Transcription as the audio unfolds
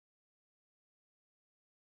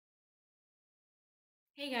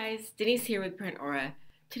Hey guys, Denise here with PrintAura.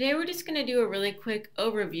 Today we're just going to do a really quick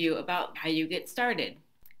overview about how you get started.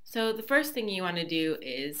 So the first thing you want to do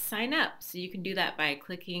is sign up. So you can do that by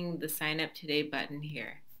clicking the Sign Up Today button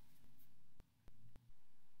here.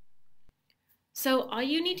 So all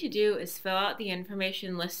you need to do is fill out the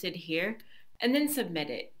information listed here and then submit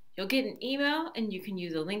it. You'll get an email and you can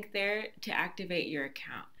use a link there to activate your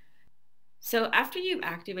account. So after you've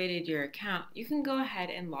activated your account, you can go ahead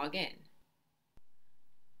and log in.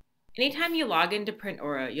 Anytime you log into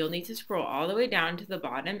PrintAura, you'll need to scroll all the way down to the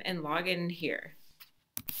bottom and log in here.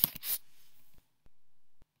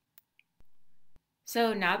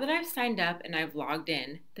 So now that I've signed up and I've logged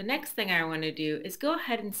in, the next thing I want to do is go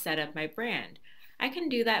ahead and set up my brand. I can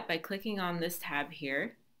do that by clicking on this tab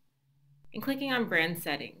here and clicking on Brand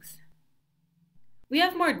Settings. We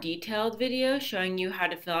have more detailed videos showing you how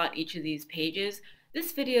to fill out each of these pages.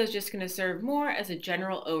 This video is just going to serve more as a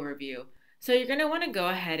general overview. So you're going to want to go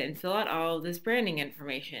ahead and fill out all of this branding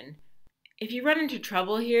information. If you run into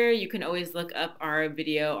trouble here, you can always look up our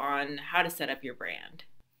video on how to set up your brand.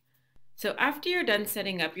 So after you're done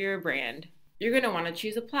setting up your brand, you're going to want to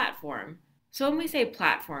choose a platform. So when we say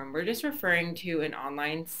platform, we're just referring to an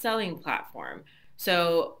online selling platform.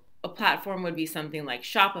 So a platform would be something like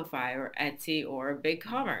Shopify or Etsy or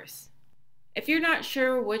BigCommerce. If you're not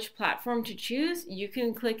sure which platform to choose, you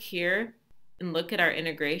can click here and look at our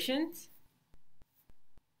integrations.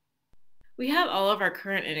 We have all of our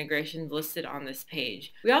current integrations listed on this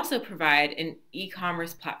page. We also provide an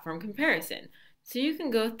e-commerce platform comparison. So you can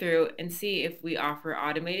go through and see if we offer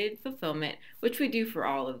automated fulfillment, which we do for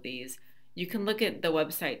all of these. You can look at the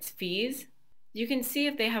website's fees. You can see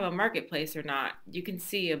if they have a marketplace or not. You can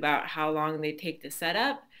see about how long they take to set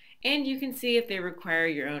up, and you can see if they require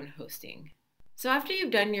your own hosting. So after you've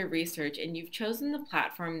done your research and you've chosen the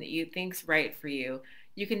platform that you think's right for you,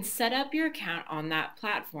 you can set up your account on that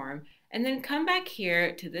platform and then come back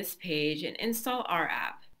here to this page and install our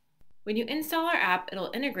app. When you install our app,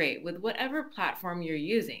 it'll integrate with whatever platform you're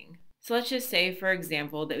using. So let's just say, for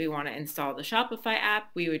example, that we want to install the Shopify app.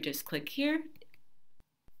 We would just click here.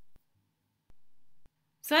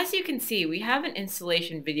 So as you can see, we have an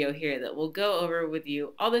installation video here that will go over with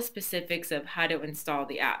you all the specifics of how to install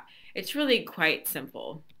the app. It's really quite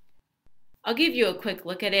simple. I'll give you a quick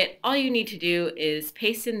look at it. All you need to do is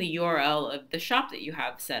paste in the URL of the shop that you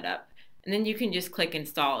have set up, and then you can just click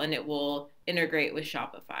install and it will integrate with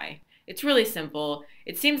Shopify. It's really simple.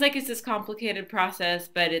 It seems like it's this complicated process,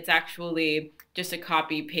 but it's actually just a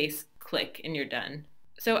copy, paste, click, and you're done.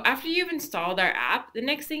 So after you've installed our app, the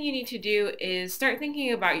next thing you need to do is start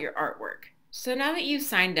thinking about your artwork. So now that you've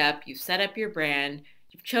signed up, you've set up your brand,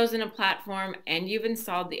 you've chosen a platform, and you've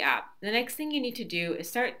installed the app, the next thing you need to do is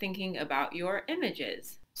start thinking about your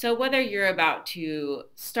images. So whether you're about to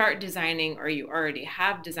start designing or you already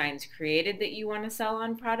have designs created that you want to sell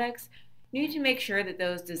on products, you need to make sure that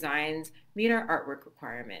those designs meet our artwork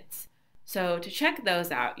requirements. So to check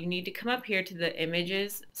those out, you need to come up here to the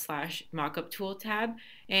Images/Mockup Tool tab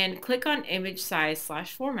and click on Image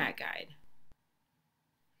Size/Format Guide.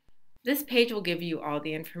 This page will give you all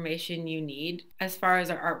the information you need as far as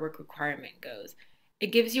our artwork requirement goes.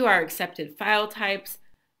 It gives you our accepted file types,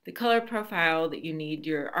 the color profile that you need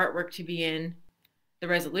your artwork to be in, the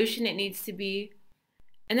resolution it needs to be,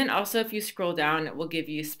 and then also if you scroll down, it will give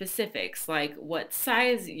you specifics like what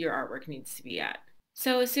size your artwork needs to be at.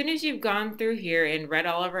 So as soon as you've gone through here and read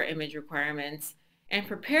all of our image requirements and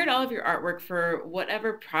prepared all of your artwork for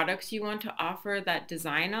whatever products you want to offer that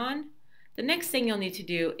design on, the next thing you'll need to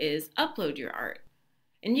do is upload your art.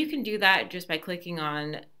 And you can do that just by clicking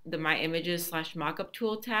on the My Images/Mockup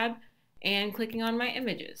Tool tab and clicking on My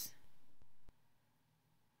Images.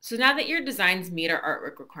 So now that your designs meet our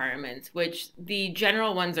artwork requirements, which the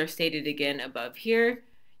general ones are stated again above here,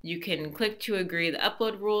 you can click to agree the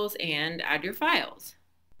upload rules and add your files.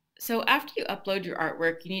 So after you upload your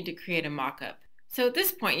artwork, you need to create a mockup. So at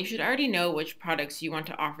this point, you should already know which products you want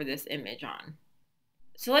to offer this image on.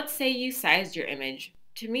 So let's say you sized your image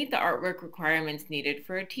to meet the artwork requirements needed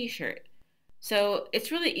for a t-shirt. So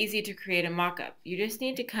it's really easy to create a mockup. You just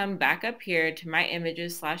need to come back up here to My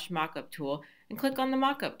Images/Mockup tool and click on the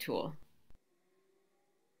Mockup tool.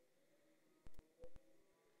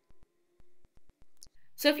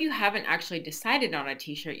 So if you haven't actually decided on a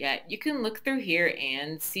t-shirt yet, you can look through here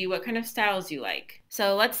and see what kind of styles you like.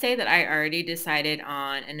 So let's say that I already decided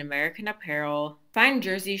on an American Apparel fine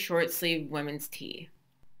jersey short sleeve women's tee.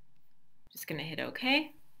 Just gonna hit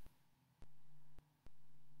OK.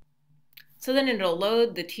 So then it'll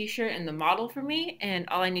load the t-shirt and the model for me, and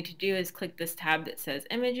all I need to do is click this tab that says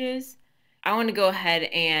Images. I want to go ahead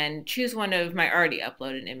and choose one of my already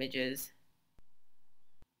uploaded images.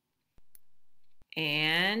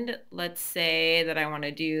 And let's say that I want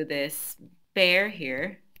to do this bear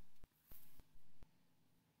here.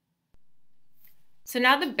 So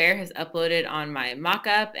now the bear has uploaded on my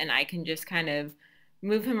mockup, and I can just kind of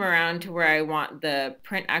move him around to where I want the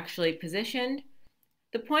print actually positioned.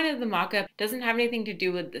 The point of the mockup doesn't have anything to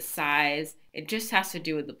do with the size, it just has to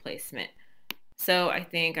do with the placement. So I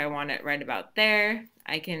think I want it right about there.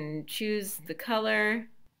 I can choose the color.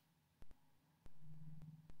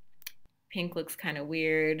 Pink looks kind of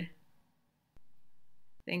weird.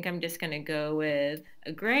 I think I'm just going to go with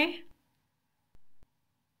a gray.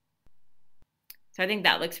 So I think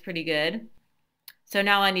that looks pretty good. So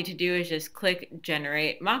now all I need to do is just click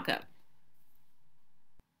Generate Mockup.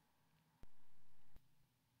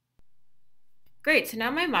 Great, so now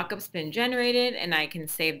my mockup's been generated and I can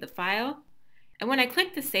save the file. And when I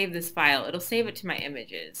click to save this file, it'll save it to my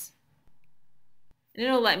images. And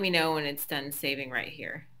it'll let me know when it's done saving right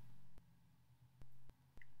here.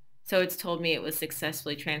 So it's told me it was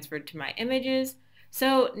successfully transferred to my images.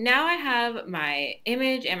 So now I have my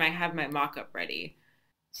image and I have my mockup ready.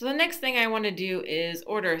 So the next thing I want to do is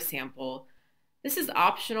order a sample. This is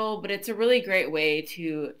optional, but it's a really great way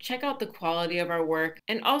to check out the quality of our work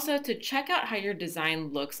and also to check out how your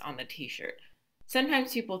design looks on the t-shirt.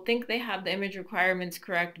 Sometimes people think they have the image requirements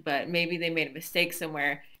correct, but maybe they made a mistake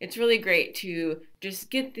somewhere. It's really great to just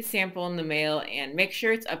get the sample in the mail and make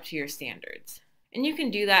sure it's up to your standards. And you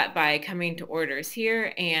can do that by coming to orders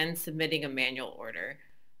here and submitting a manual order.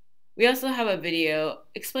 We also have a video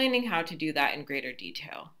explaining how to do that in greater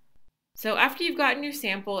detail. So after you've gotten your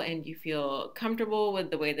sample and you feel comfortable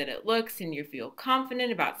with the way that it looks and you feel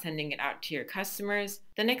confident about sending it out to your customers,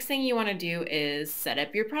 the next thing you want to do is set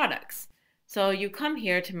up your products. So you come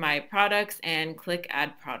here to My Products and click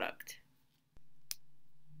Add Product.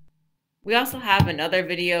 We also have another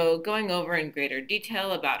video going over in greater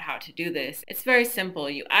detail about how to do this. It's very simple.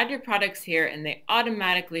 You add your products here and they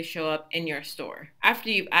automatically show up in your store.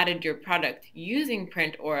 After you've added your product using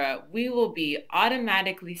PrintAura, we will be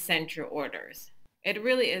automatically sent your orders. It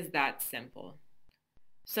really is that simple.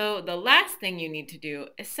 So the last thing you need to do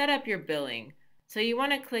is set up your billing. So you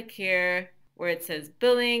want to click here where it says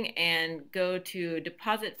billing and go to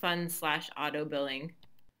deposit funds/auto billing.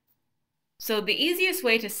 So the easiest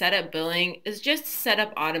way to set up billing is just to set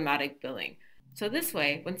up automatic billing. So this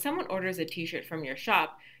way, when someone orders a t-shirt from your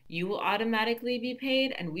shop, you will automatically be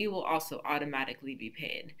paid and we will also automatically be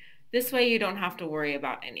paid. This way you don't have to worry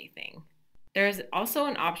about anything. There's also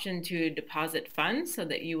an option to deposit funds so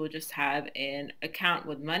that you will just have an account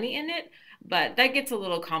with money in it, but that gets a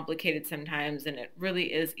little complicated sometimes and it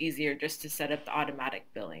really is easier just to set up the automatic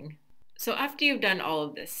billing. So after you've done all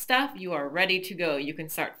of this stuff, you are ready to go. You can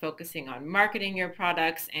start focusing on marketing your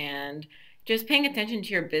products and just paying attention to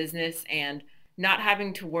your business and not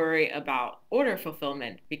having to worry about order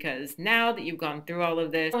fulfillment, because now that you've gone through all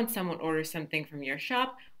of this, when someone orders something from your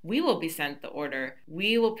shop, we will be sent the order.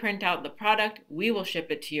 We will print out the product. We will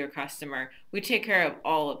ship it to your customer. We take care of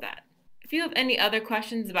all of that. If you have any other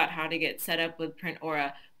questions about how to get set up with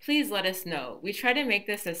PrintAura, please let us know. We try to make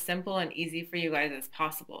this as simple and easy for you guys as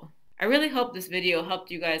possible. I really hope this video helped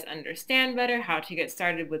you guys understand better how to get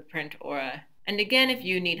started with PrintAura. And again, if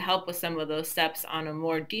you need help with some of those steps on a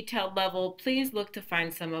more detailed level, please look to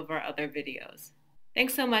find some of our other videos.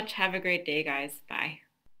 Thanks so much. Have a great day, guys. Bye.